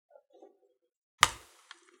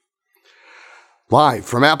Live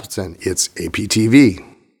from Appleton, it's APTV.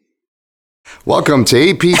 Welcome to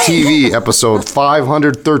APTV episode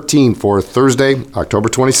 513 for Thursday, October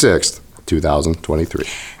 26th, 2023.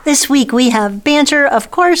 This week we have banter,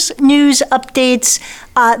 of course, news updates,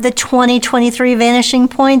 the 2023 Vanishing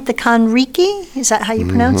Point, the Conriki, is that how you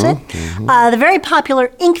pronounce it? The very popular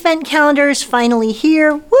Inkvent calendar is finally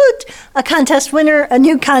here. Woot! A contest winner, a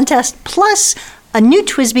new contest, plus a new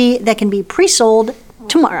TWSBI that can be pre-sold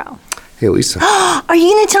tomorrow. Hey, Lisa. Are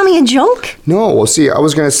you going to tell me a joke? No, well, see, I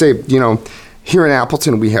was going to say, here in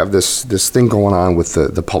Appleton, we have this thing going on with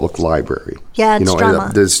the public library. Yeah, it's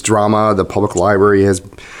drama. This drama, the public library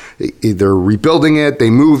they're rebuilding it,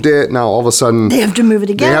 they moved it, now all of a sudden... They have to move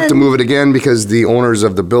it again. They have to move it again because the owners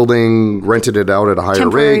of the building rented it out at a higher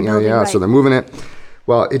Temporary rate. building, right. So they're moving it.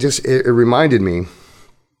 Well, it reminded me,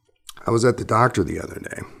 I was at the doctor the other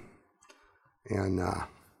day, and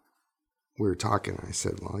we were talking, and I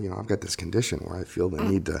said, well, I've got this condition where I feel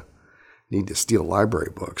the need to steal library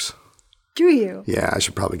books. Do you? Yeah, I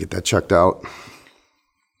should probably get that checked out.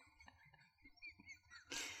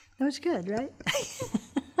 That was good, right?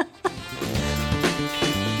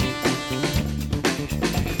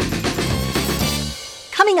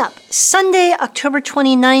 Coming up, Sunday, October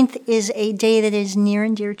 29th is a day that is near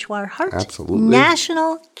and dear to our heart. Absolutely.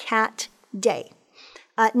 National Cat Day.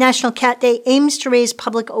 National Cat Day aims to raise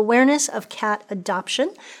public awareness of cat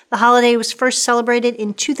adoption. The holiday was first celebrated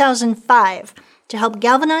in 2005 to help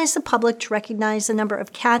galvanize the public to recognize the number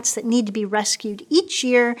of cats that need to be rescued each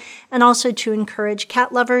year, and also to encourage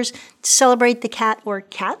cat lovers to celebrate the cat or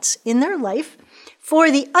cats in their life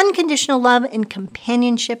for the unconditional love and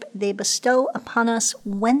companionship they bestow upon us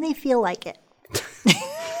when they feel like it.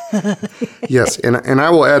 Yes, and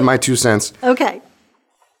I will add my 2 cents. Okay.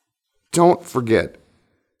 Don't forget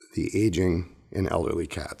the aging and elderly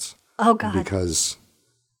cats. Oh, God. Because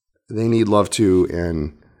they need love too,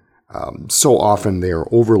 and so often they are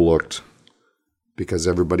overlooked because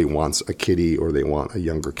everybody wants a kitty or they want a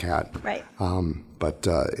younger cat. Right. But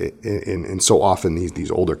so often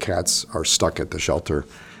these older cats are stuck at the shelter.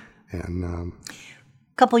 And a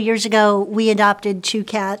couple years ago, we adopted 2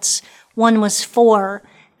 cats. One was 4,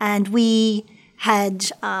 and we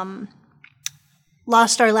had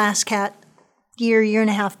lost our last cat year and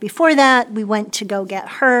a half before that. We went to go get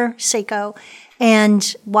her, Seiko,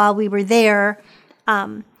 and while we were there,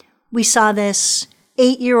 we saw this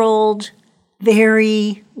 8-year-old,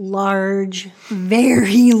 very large,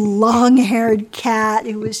 very long-haired cat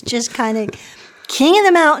who was just kind of king of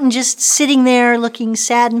the mountain, just sitting there looking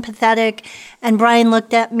sad and pathetic. And Brian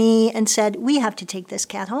looked at me and said, "We have to take this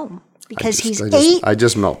cat home because he's 8. I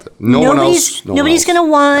just melted. Nobody's going to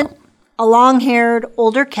want a long-haired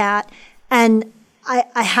older cat." And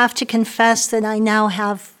I have to confess that I now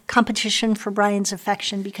have competition for Brian's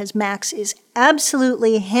affection because Max is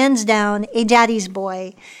absolutely, hands down, a daddy's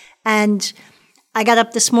boy. And I got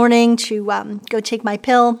up this morning to go take my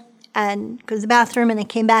pill and go to the bathroom, and I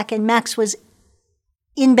came back, and Max was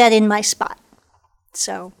in bed in my spot.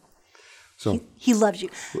 So he loves you.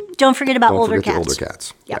 Don't forget about older cats. The older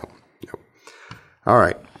cats. Yep. All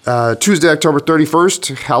right. Tuesday, October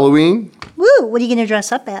 31st, Halloween. Woo! What are you going to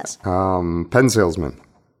dress up as? Pen salesman.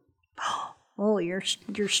 Oh, you're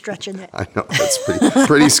stretching it. I know, that's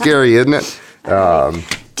pretty scary, isn't it?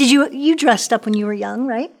 Did you dressed up when you were young,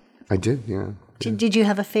 right? I did, yeah. Did you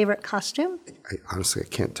have a favorite costume? Honestly, I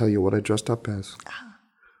can't tell you what I dressed up as.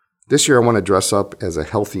 This year, I want to dress up as a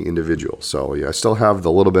healthy individual. So yeah, I still have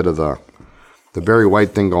the little bit of the Barry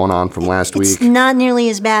White thing going on from last week. It's not nearly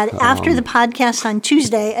as bad. After the podcast on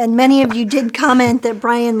Tuesday, and many of you did comment that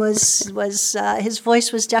Brian was his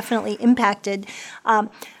voice was definitely impacted.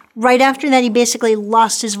 Right after that, he basically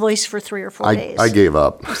lost his voice for 3 or 4 days. I gave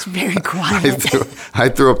up. It was very quiet. I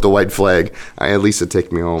threw up the white flag. I had Lisa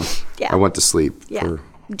take me home. Yeah. I went to sleep for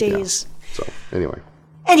days. Yeah. So anyway,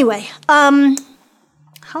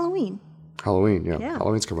 Halloween. Halloween, yeah.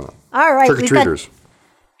 Halloween's coming up. All right. Trick-or-treaters.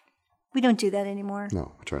 We don't do that anymore.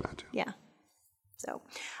 No, I try not to. Yeah. So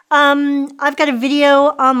I've got a video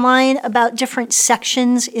online about different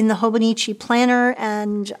sections in the Hobonichi planner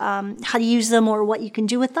and how to use them or what you can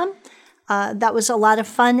do with them. That was a lot of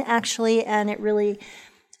fun, actually, and it really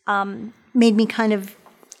made me kind of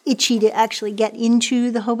itchy to actually get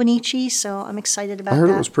into the Hobonichi, so I'm excited about that. I heard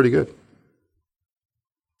it was pretty good.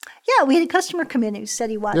 Yeah, we had a customer come in who said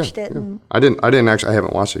he watched it. And I didn't actually. I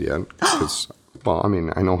haven't watched it yet. Well, I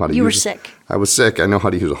mean, I know how to use it. You were sick. I was sick. I know how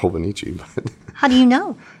to use a Hobonichi. But how do you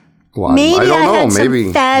know? Well, Maybe I don't know. had some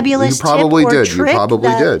Maybe fabulous you probably tip or did. trick You probably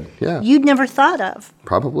that did. Yeah, you'd never thought of.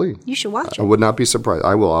 probably. You should watch I it. would not be surprised.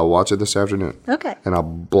 I will. I'll watch it this afternoon. Okay. And I'll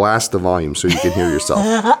blast the volume so you can hear yourself.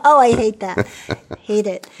 Oh, I hate that. Hate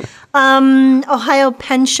it. Ohio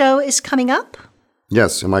Pen Show is coming up.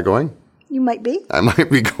 Yes. Am I going? You might be. I might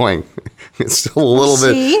be going. It's still a little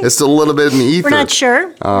See? bit. It's still a little bit in the ether. We're not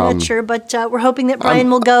sure. But we're hoping that Brian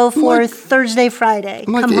will go for Thursday, Friday.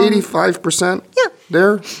 I'm like 85%. Yeah.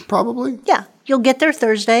 There, probably. Yeah. You'll get there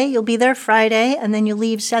Thursday, you'll be there Friday, and then you'll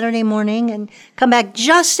leave Saturday morning and come back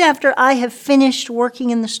just after I have finished working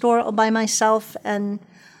in the store all by myself. And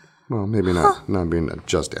Well, maybe not being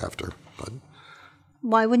just after, but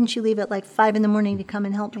why wouldn't you leave at like 5 in the morning to come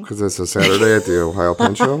and help me? because it's a Saturday at the Ohio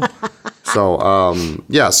Pen Show. So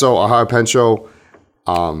so Ohio Pen Show.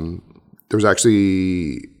 There's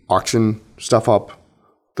actually auction stuff up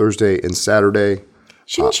Thursday and Saturday.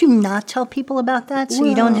 Shouldn't you not tell people about that so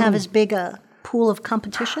you don't have as big a pool of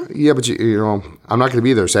competition? Yeah, but you know, I'm not going to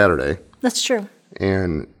be there Saturday, That's true.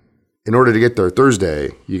 and in order to get there Thursday,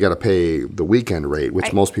 you got to pay the weekend rate, which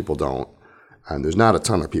Right. most people don't. And there's not a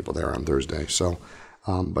ton of people there on Thursday, so.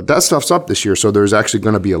 But that stuff's up this year, so there's actually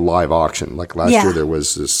going to be a live auction. Like last Yeah. year, there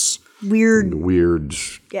was this Weird. weird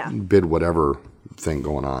bid whatever thing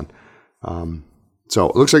going on. So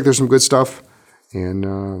it looks like there's some good stuff, and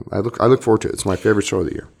I look forward to it. It's my favorite show of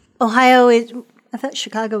the year. Ohio is, I thought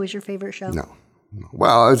Chicago was your favorite show. No.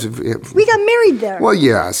 Well, We got married there. well,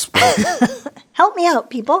 yes, but Help me out,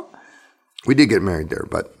 people. we did get married there,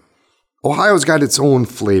 but Ohio's got its own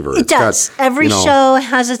flavor. It does. Every show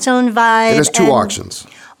has its own vibe. It has two auctions.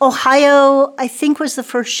 Ohio, I think, was the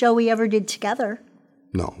first show we ever did together.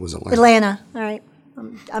 No, it was Atlanta. Atlanta. All right.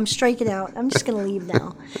 I'm striking out. I'm just going to leave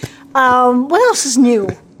now. What else is new?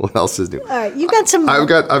 What else is new? All right. You've got some. I've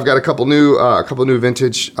got a couple new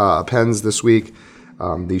vintage pens this week.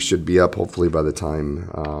 These should be up hopefully by the time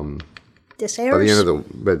This by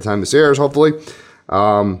the time this airs. Hopefully,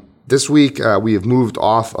 this week we have moved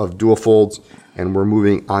off of dual folds and we're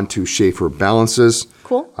moving onto Schaefer balances.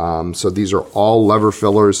 Cool. So these are all lever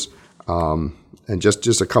fillers, and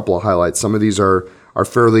just a couple of highlights. Some of these are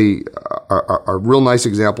fairly are real nice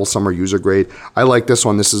examples. Some are user grade. I like this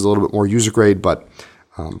one. This is a little bit more user grade, but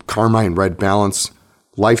carmine red balance,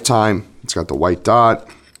 lifetime. It's got the white dot,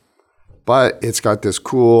 but it's got this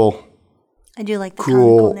cool, I do like the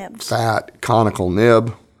conical nibs. fat conical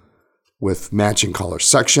nib with matching color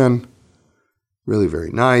section. Really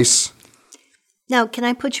very nice. Now, can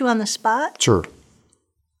I put you on the spot? Sure.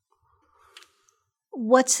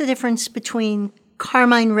 What's the difference between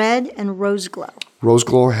carmine red and rose glow? Rose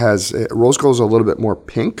glow is a little bit more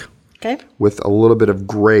pink Okay. with a little bit of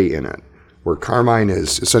gray in it, where carmine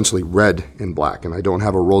is essentially red and black, and I don't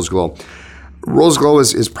have a rose glow. Rose glow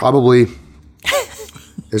is probably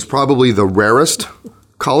the rarest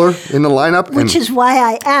color in the lineup. Which is why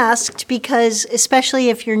I asked, because especially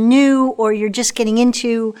if you're new or you're just getting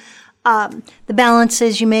into the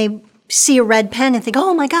balances, you may see a red pen and think,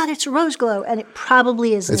 oh my God, it's a rose glow. And it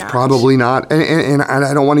probably is it's not. probably not. And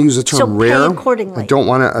I don't want to use the term So pay rare. accordingly. I don't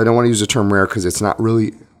want to use the term rare because it's not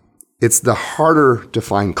really, it's the harder to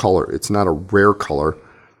find color. It's not a rare color.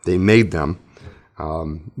 They made them.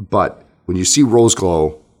 But when you see rose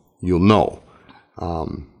glow, you'll know.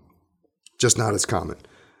 Just not as common.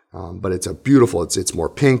 But it's a beautiful, it's more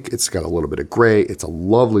pink. It's got a little bit of gray. It's a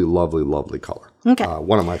lovely, lovely, lovely color. Okay.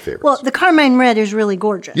 One of my favorites. Well, the carmine red is really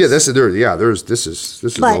gorgeous. yeah, this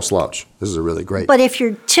is no slouch. This is a really great. But if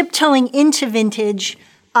you're tiptoeing into vintage,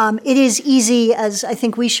 it is easy, as I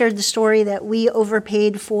think we shared the story that we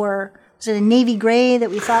overpaid for, was it a navy gray that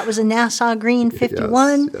we thought was a Nassau green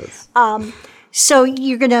 51? Yes. So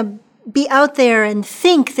you're going to be out there and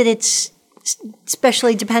think that it's,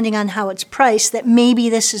 especially depending on how it's priced, that maybe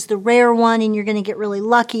this is the rare one and you're going to get really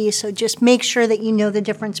lucky. So just make sure that you know the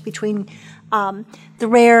difference between the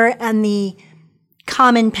rare and the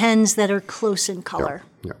common pens that are close in color.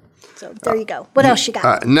 Yeah. So there you go. What else you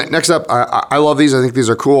got? Next up, I love these. I think these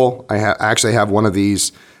are cool. I actually have one of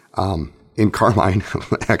these in carmine,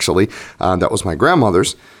 actually. That was my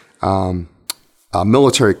grandmother's. A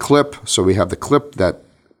military clip. So we have the clip that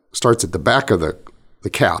starts at the back of the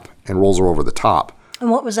cap and rolls over the top.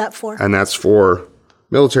 And what was that for? And that's for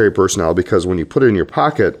military personnel because when you put it in your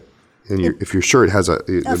pocket, and if your shirt has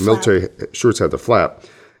the military shirts have the flap,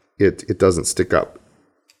 it doesn't stick up.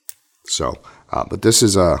 So, but this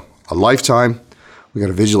is a lifetime. We got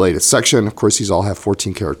a visualated section. Of course, these all have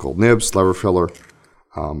 14 karat gold nibs, lever filler.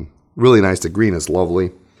 Really nice. The green is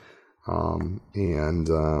lovely. And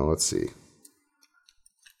let's see.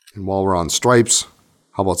 And while we're on stripes,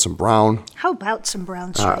 how about some brown? How about some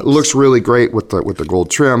brown stripes? It looks really great with the gold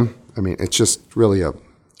trim. I mean, it's just really a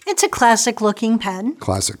It's a classic-looking pen.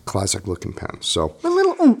 classic looking pen. So A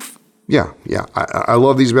little oomph. yeah. I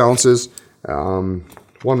love these balances.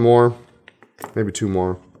 One more, maybe two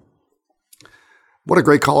more. What a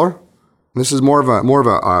great color! This is more of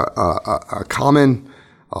a common,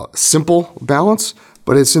 simple balance,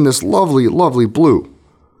 but it's in this lovely blue.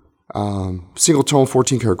 Single tone,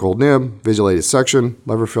 14 karat gold nib, visualated section,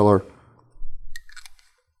 lever filler.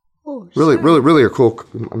 Oh, Really a cool.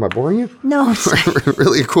 Am I boring you? No.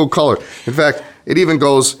 Really a cool color. In fact, it even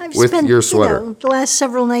goes with spent, your sweater. the last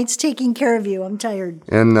several nights taking care of you. I'm tired.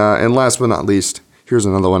 And last but not least, here's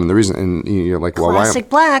another one. And the reason, and you're like, well, Classic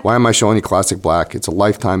black. Why am I showing you classic black? It's a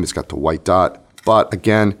lifetime. It's got the white dot. But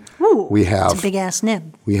again, we have It's a big ass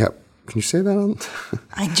nib. we have. Can you say that on?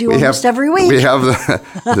 I do almost every week. We have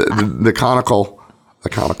the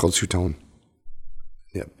conical two-tone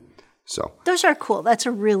nib. So Those are cool. That's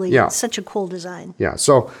such a cool design. yeah,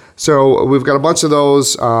 so we've got a bunch of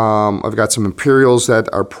those. I've got some Imperials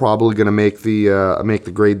that are probably going to make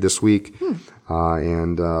the grade this week,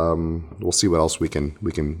 and we'll see what else we can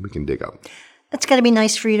dig up. It's got to be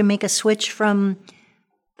nice for you to make a switch from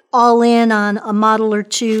all in on a model or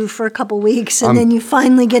two for a couple weeks, and then you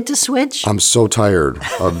finally get to switch I'm so tired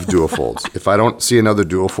of duofolds. If I don't see another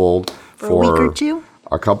duofold for a week or two.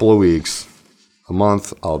 a couple of weeks, a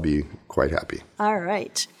month, I'll be quite happy. All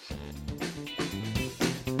right.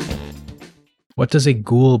 What does a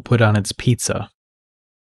ghoul put on its pizza?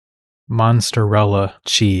 Mozzarella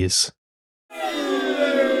cheese.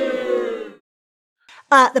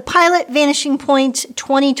 The Pilot Vanishing Point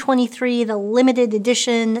 2023, the limited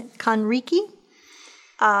edition Kanriki.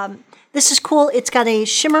 This is cool. It's got a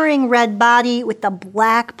shimmering red body with the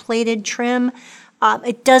black plated trim.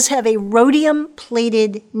 It does have a rhodium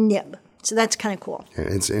plated nib. So that's kind of cool.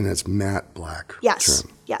 And it's matte black. Yes.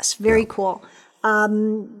 trim. Yes. Very cool.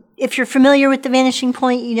 If you're familiar with the Vanishing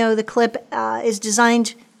Point, you know the clip is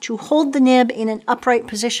designed to hold the nib in an upright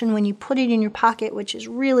position when you put it in your pocket, which is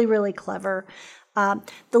really, really clever. The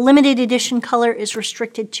limited edition color is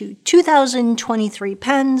restricted to 2023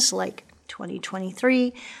 pens, like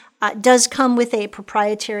 2023. It does come with a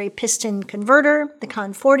proprietary piston converter. The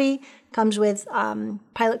Con 40 comes with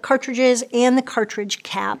Pilot cartridges and the cartridge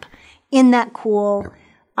cap in that cool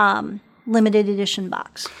limited edition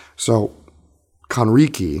box. So,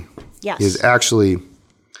 Kanriki is actually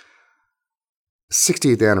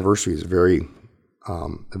 60th anniversary is a very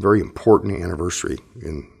important anniversary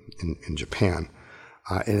in Japan,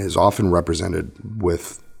 and is often represented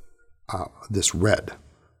with this red,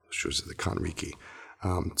 which was the Kanriki.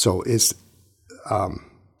 So it's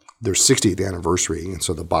their 60th anniversary, and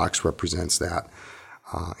so the box represents that,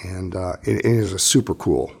 and it is a super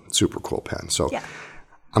cool pen. So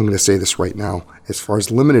I'm going to say this right now, as far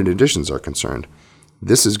as limited editions are concerned,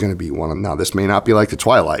 this is going to be one of, now this may not be like the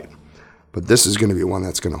Twilight, but this is going to be one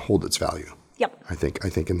that's going to hold its value. Yep. I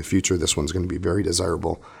think in the future this one's going to be very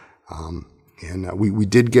desirable, and we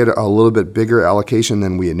did get a little bit bigger allocation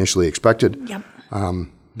than we initially expected. Yep.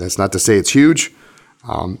 That's not to say it's huge.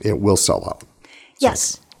 It will sell out.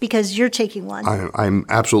 Yes, because you're taking one. I'm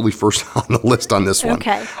absolutely first on the list on this one.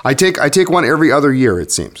 Okay. I take one every other year.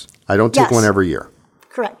 It seems I don't take one every year.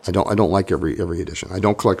 Correct. I don't like every edition. I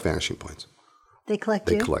don't collect Vanishing Points. They collect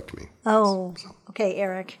They you? collect me. Oh, okay,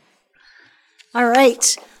 Eric. All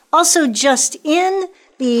right. Also, just in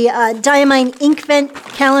the Diamine Inkvent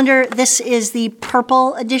calendar, this is the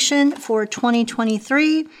purple edition for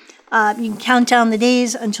 2023. You can count down the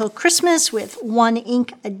days until Christmas with 1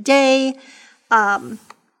 ink a day.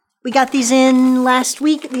 We got these in last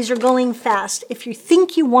week. These are going fast. If you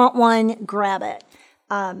think you want one, grab it.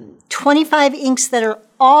 25 inks that are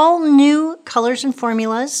all new colors and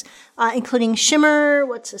formulas, including shimmer,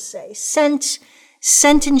 what's this say?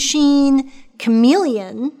 Scent and sheen,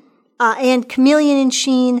 chameleon, and chameleon and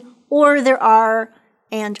sheen, or there are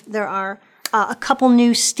a couple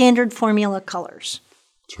new standard formula colors.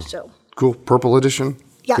 So Cool. Purple edition?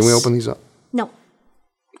 Yes. Can we open these up? No.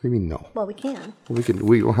 What do you mean no? Well, we can.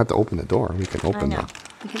 We don't have to open the door. We can open I know.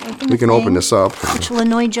 the. We We can open this up. which will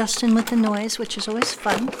annoy Justin with the noise, which is always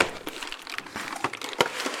fun.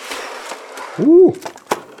 Ooh.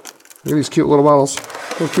 Look at these cute little bottles.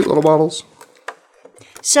 Cute little bottles.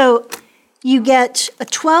 So you get a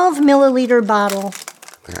 12 milliliter bottle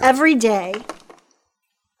every day.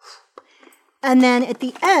 And then at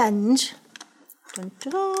the end, dun,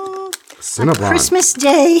 dun, dun, Cinnabon. Christmas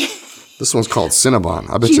Day, This one's called Cinnabon.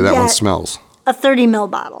 I bet You you that one get- smells. a 30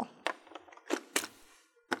 ml bottle.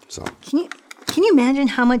 So Can you imagine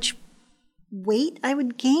how much weight I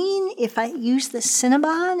would gain if I used the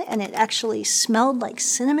Cinnabon and it actually smelled like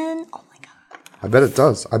cinnamon? Oh my God. I bet it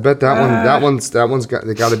does. I bet that one's got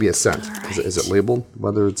to be a scent. Right. Is it labeled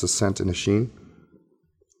whether it's a scent in a sheen?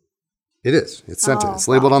 It is. It's scented. It's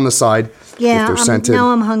labeled on the side. Yeah, if they're scented.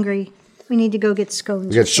 Now I'm hungry. We need to go get scones.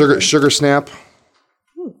 We got sugar snap.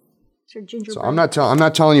 Gingerbread. So I'm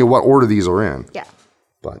not telling you what order these are in. Yeah.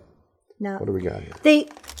 But no. What do we got here?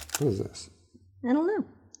 What is this? I don't know.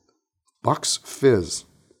 Bucks Fizz.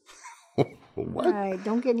 What? All right,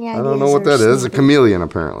 don't get any ideas. I don't know what that is. A chameleon,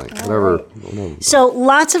 apparently. Whatever. Right. So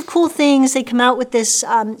lots of cool things. They come out with this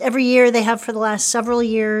every year. They have for the last several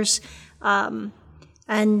years.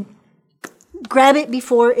 And grab it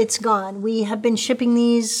before it's gone. We have been shipping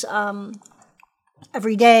these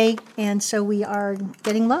every day, and so we are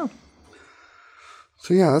getting low.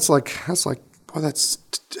 So yeah, that's like, boy,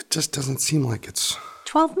 it just doesn't seem like it's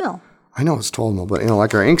 12 mil. I know it's 12 mil, but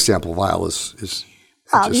like our ink sample vial is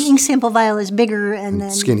the ink sample vial is bigger and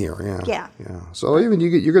then skinnier. Yeah. So even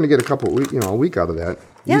you're going to get a week out of that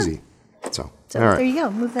easy. So all right. There you go.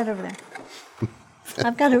 Move that over there.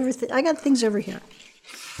 I got things over here.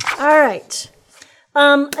 All right.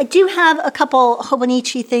 I do have a couple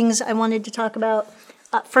Hobonichi things I wanted to talk about.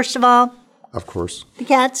 First of all, of course, the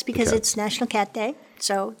cats, because it's National Cat Day.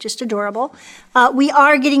 So just adorable. We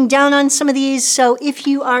are getting down on some of these. So if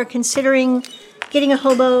you are considering getting a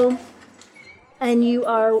hobo and you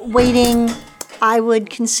are waiting, I would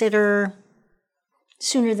consider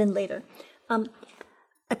sooner than later.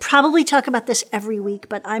 I probably talk about this every week,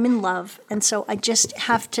 but I'm in love. And so I just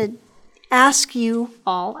have to ask you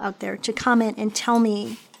all out there to comment and tell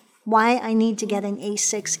me why I need to get an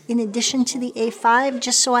A6 in addition to the A5,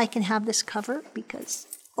 just so I can have this cover, because,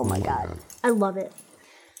 oh my God, I love it.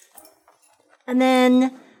 And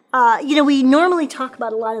then, we normally talk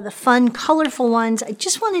about a lot of the fun, colorful ones. I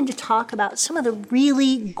just wanted to talk about some of the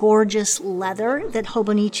really gorgeous leather that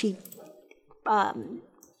Hobonichi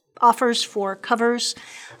offers for covers.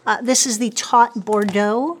 This is the Taut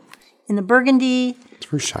Bordeaux in the burgundy. It's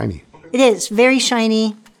very shiny. It is very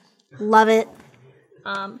shiny. Love it.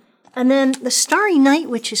 And then the Starry Night,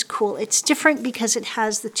 which is cool. It's different because it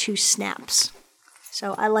has the two snaps.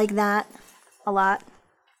 So I like that a lot.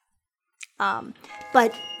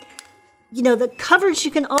 But, the covers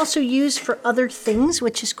you can also use for other things,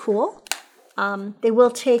 which is cool. They will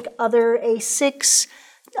take other A6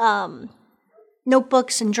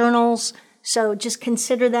 notebooks and journals. So just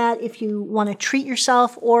consider that if you want to treat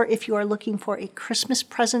yourself, or if you are looking for a Christmas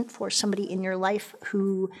present for somebody in your life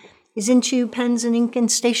who is into pens and ink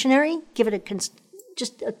and stationery. Give it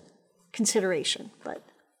just a consideration. But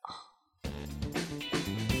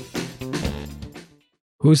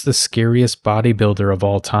who's the scariest bodybuilder of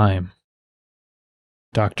all time?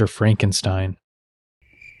 Dr. Frankenstein.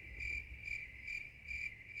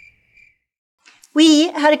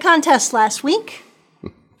 We had a contest last week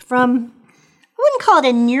from, I wouldn't call it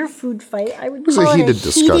a near food fight. I would call it a heated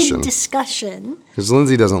discussion. Because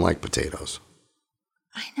Lindsay doesn't like potatoes.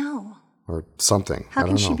 I know. Or something. How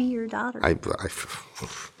can she be your daughter? I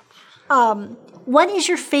what is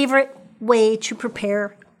your favorite way to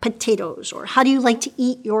prepare potatoes? Or how do you like to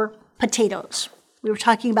eat your potatoes? We were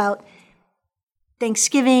talking about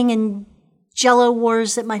Thanksgiving and Jell-O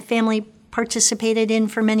wars that my family participated in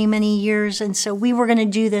for many, many years. And so we were going to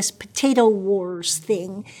do this potato wars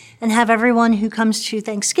thing and have everyone who comes to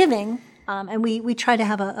Thanksgiving, and we try to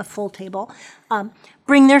have a full table,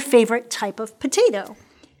 bring their favorite type of potato.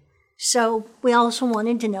 So we also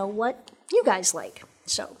wanted to know what you guys like.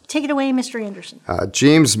 So take it away, Mr. Anderson.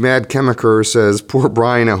 James Mad Chemiker says, poor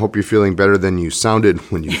Brian, I hope you're feeling better than you sounded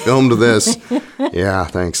when you filmed this. Yeah,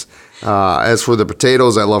 thanks. As for the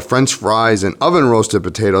potatoes, I love French fries and oven roasted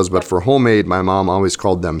potatoes, but for homemade, my mom always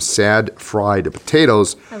called them sad fried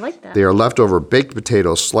potatoes. I like that. They are leftover baked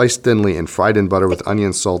potatoes sliced thinly and fried in butter with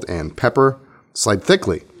onion, salt, and pepper. Sliced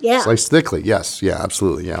thickly. Yeah. Sliced thickly, yes. Yeah,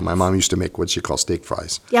 absolutely. Yeah, my mom used to make what she calls steak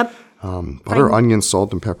fries. Yep. Butter, onion,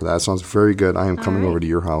 salt, and pepper. That sounds very good. I am coming over to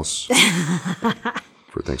your house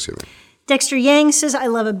for Thanksgiving. Dexter Yang says, I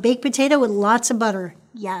love a baked potato with lots of butter.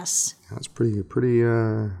 Yes. That's pretty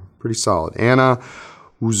solid. Anna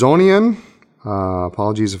Uzonian,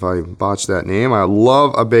 apologies if I botched that name. I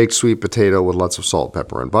love a baked sweet potato with lots of salt,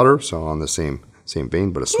 pepper, and butter. So on the same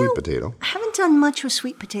vein, but a sweet potato. I haven't done much with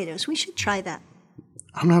sweet potatoes. We should try that.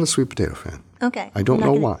 I'm not a sweet potato fan. Okay. I don't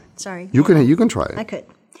know why. Sorry. You can try it. I could.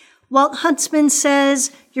 Walt Huntsman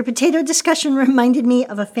says, your potato discussion reminded me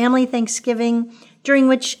of a family Thanksgiving during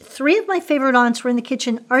which 3 of my favorite aunts were in the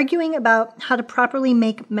kitchen arguing about how to properly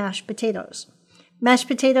make mashed potatoes. Mashed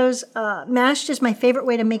is my favorite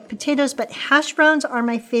way to make potatoes, but hash browns are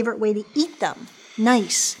my favorite way to eat them.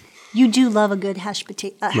 Nice. You do love a good hash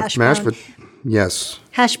brown. Yes.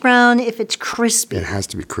 Hash brown, if it's crispy. It has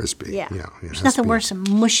to be crispy. Yeah. Yeah. There's nothing worse than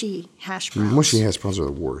mushy hash browns. Mushy hash browns are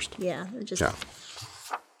the worst. Yeah. They're just. Yeah.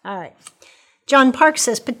 All right. John Park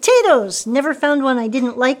says, potatoes. Never found one I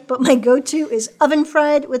didn't like, but my go-to is oven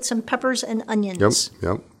fried with some peppers and onions.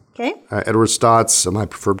 Yep. Okay. Edward Stotts, my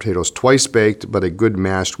preferred potatoes twice baked, but a good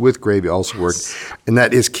mashed with gravy also works. And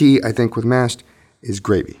that is key, I think, with mashed, is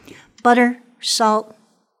gravy. Butter, salt,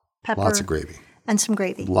 pepper. Lots of gravy. And some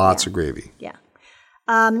gravy. Lots of gravy. Yeah.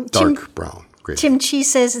 Dark brown gravy. Tim Chi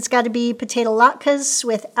says it's got to be potato latkes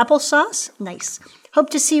with applesauce. Nice. Hope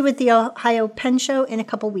to see you at the Ohio Pen Show in a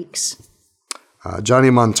couple weeks. Johnny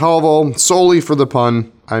Montalvo, solely for the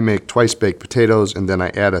pun, I make twice baked potatoes and then I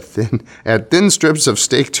add thin strips of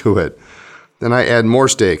steak to it. Then I add more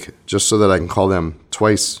steak just so that I can call them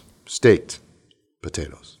twice staked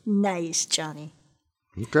potatoes. Nice, Johnny.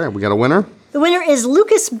 Okay, we got a winner? The winner is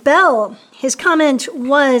Lucas Bell. His comment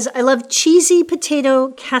was, I love cheesy potato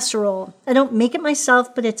casserole. I don't make it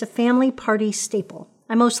myself, but it's a family party staple.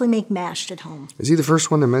 I mostly make mashed at home. Is he the first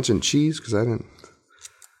one to mention cheese? Because I didn't.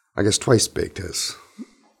 I guess twice baked is.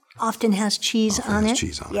 Often has cheese on it.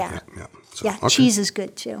 Cheese on yeah. it. So, okay. Cheese is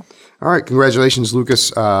good too. All right, congratulations,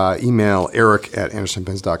 Lucas. Email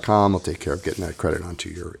eric@andersonpens.com. I'll take care of getting that credit onto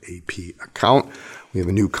your AP account. We have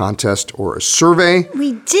a new contest or a survey.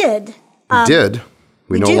 We did.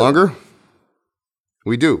 We no longer?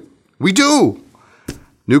 We do.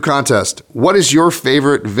 New contest. What is your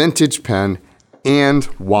favorite vintage pen and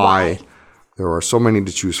why? There are so many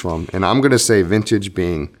to choose from. And I'm going to say vintage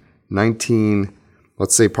being 19,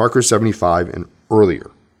 let's say Parker 75 and earlier.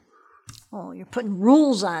 Oh, you're putting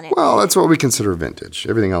rules on it. Well, that's what we consider vintage.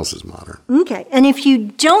 Everything else is modern. Okay. And if you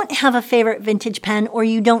don't have a favorite vintage pen or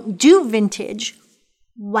you don't do vintage,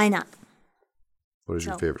 why not? What is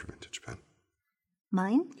your favorite vintage pen?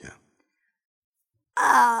 Mine? Yeah.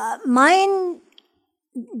 Mine,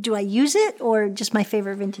 do I use it or just my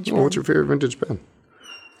favorite vintage pen? What's your favorite vintage pen?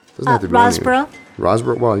 Doesn't have to be Rosborough.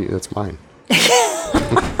 Rosborough? Well, that's mine.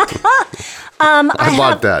 I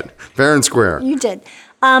bought that. Fair and square. You did.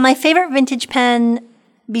 My favorite vintage pen,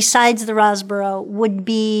 besides the Rosborough, would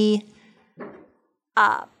be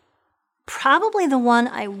probably the one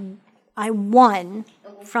I won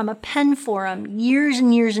from a pen forum years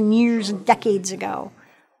and years and years and decades ago.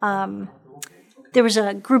 There was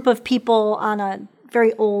a group of people on a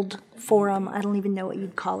very old forum. I don't even know what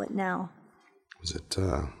you'd call it now. It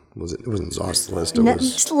wasn't Zostlist.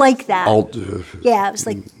 It's like that. Yeah, it was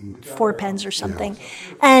like 4 pens or something.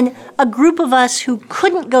 Yeah. And a group of us who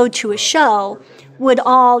couldn't go to a show would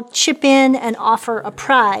all chip in and offer a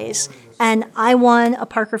prize. And I won a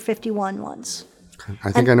Parker 51 once.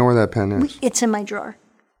 I think I know where that pen is. It's in my drawer.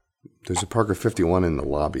 There's a Parker 51 in the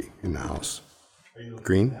lobby in the house.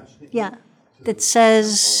 Green? Yeah. That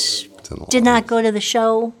says did not go to the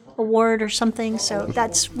show award or something. So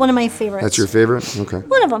that's one of my favorites. That's your favorite? Okay.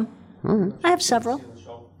 One of them. All right. I have several.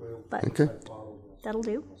 But okay. That'll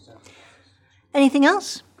do. Anything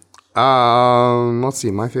else? Let's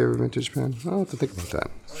see. My favorite vintage pen? I'll have to think about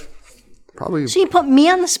that. Probably. So you put me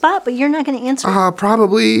on the spot, but you're not going to answer.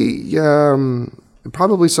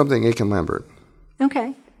 Probably something Aiken Lambert.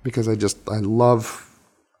 Okay. Because I love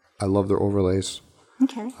their overlays.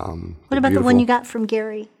 Okay. What about the one you got from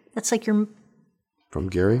Gary? That's like your. From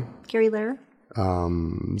Gary? Gary Lehrer?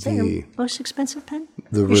 Is that your most expensive pen?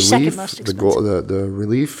 The your Relief. Second most expensive. The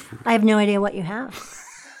Relief. I have no idea what you have.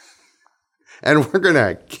 And we're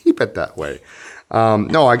gonna keep it that way.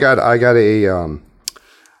 No, I got a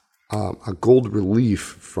gold Relief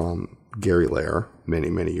from Gary Lehrer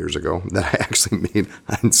many years ago that I actually made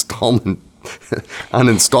an installment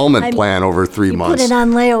plan over 3 months. You put it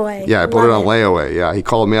on layaway. Yeah, I put it on layaway. Yeah, he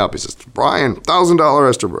called me up. He says, "Brian, $1,000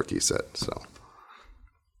 Esterbrook," he said. So.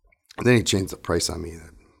 And then he changed the price on me,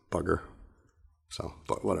 that bugger. So,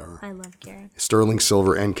 but whatever. I love Gary. Sterling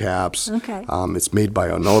silver end caps. Okay. It's made by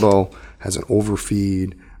Onoto, has an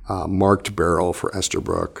overfeed, marked barrel for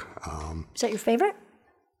Esterbrook. Is that your favorite?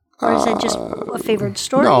 Or is that just a favorite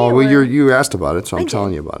story? No, well, you asked about it, so I'm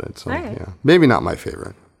telling you about it. So, right. Yeah, maybe not my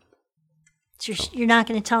favorite. So you're not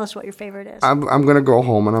going to tell us what your favorite is? I'm going to go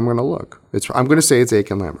home and I'm going to look. I'm going to say it's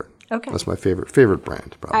Aiken Lambert. Okay. That's my favorite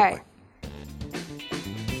brand, probably. All right.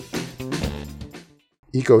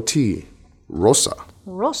 Eco T, Rosa.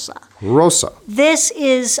 This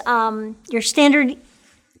is your standard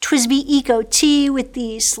TWSBI Eco T with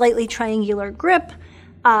the slightly triangular grip.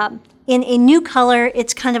 In a new color,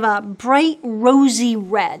 it's kind of a bright rosy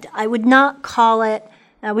red. I would not call it,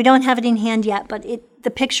 we don't have it in hand yet, but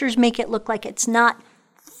the pictures make it look like it's not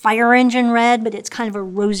fire engine red, but it's kind of a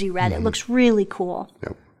rosy red. Mm-hmm. It looks really cool.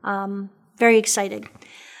 Yep. Very excited.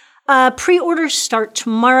 Pre-orders start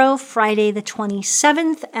tomorrow, Friday the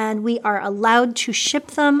 27th, and we are allowed to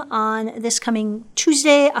ship them on this coming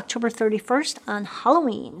Tuesday, October 31st, on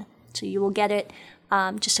Halloween. So you will get it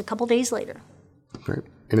just a couple days later. Great.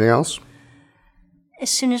 Anything else? As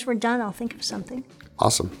soon as we're done, I'll think of something.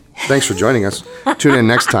 Awesome. Thanks for joining us. Tune in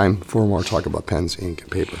next time for more talk about pens, ink, and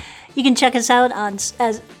paper. You can check us out on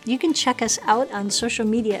social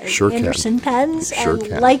media as Sure Anderson Pens. Sure and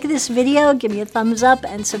can. like this video, give me a thumbs up,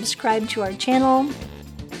 and subscribe to our channel.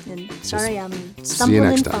 And sorry, I'm See you stumbling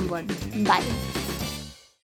next and time. fumbling. Bye.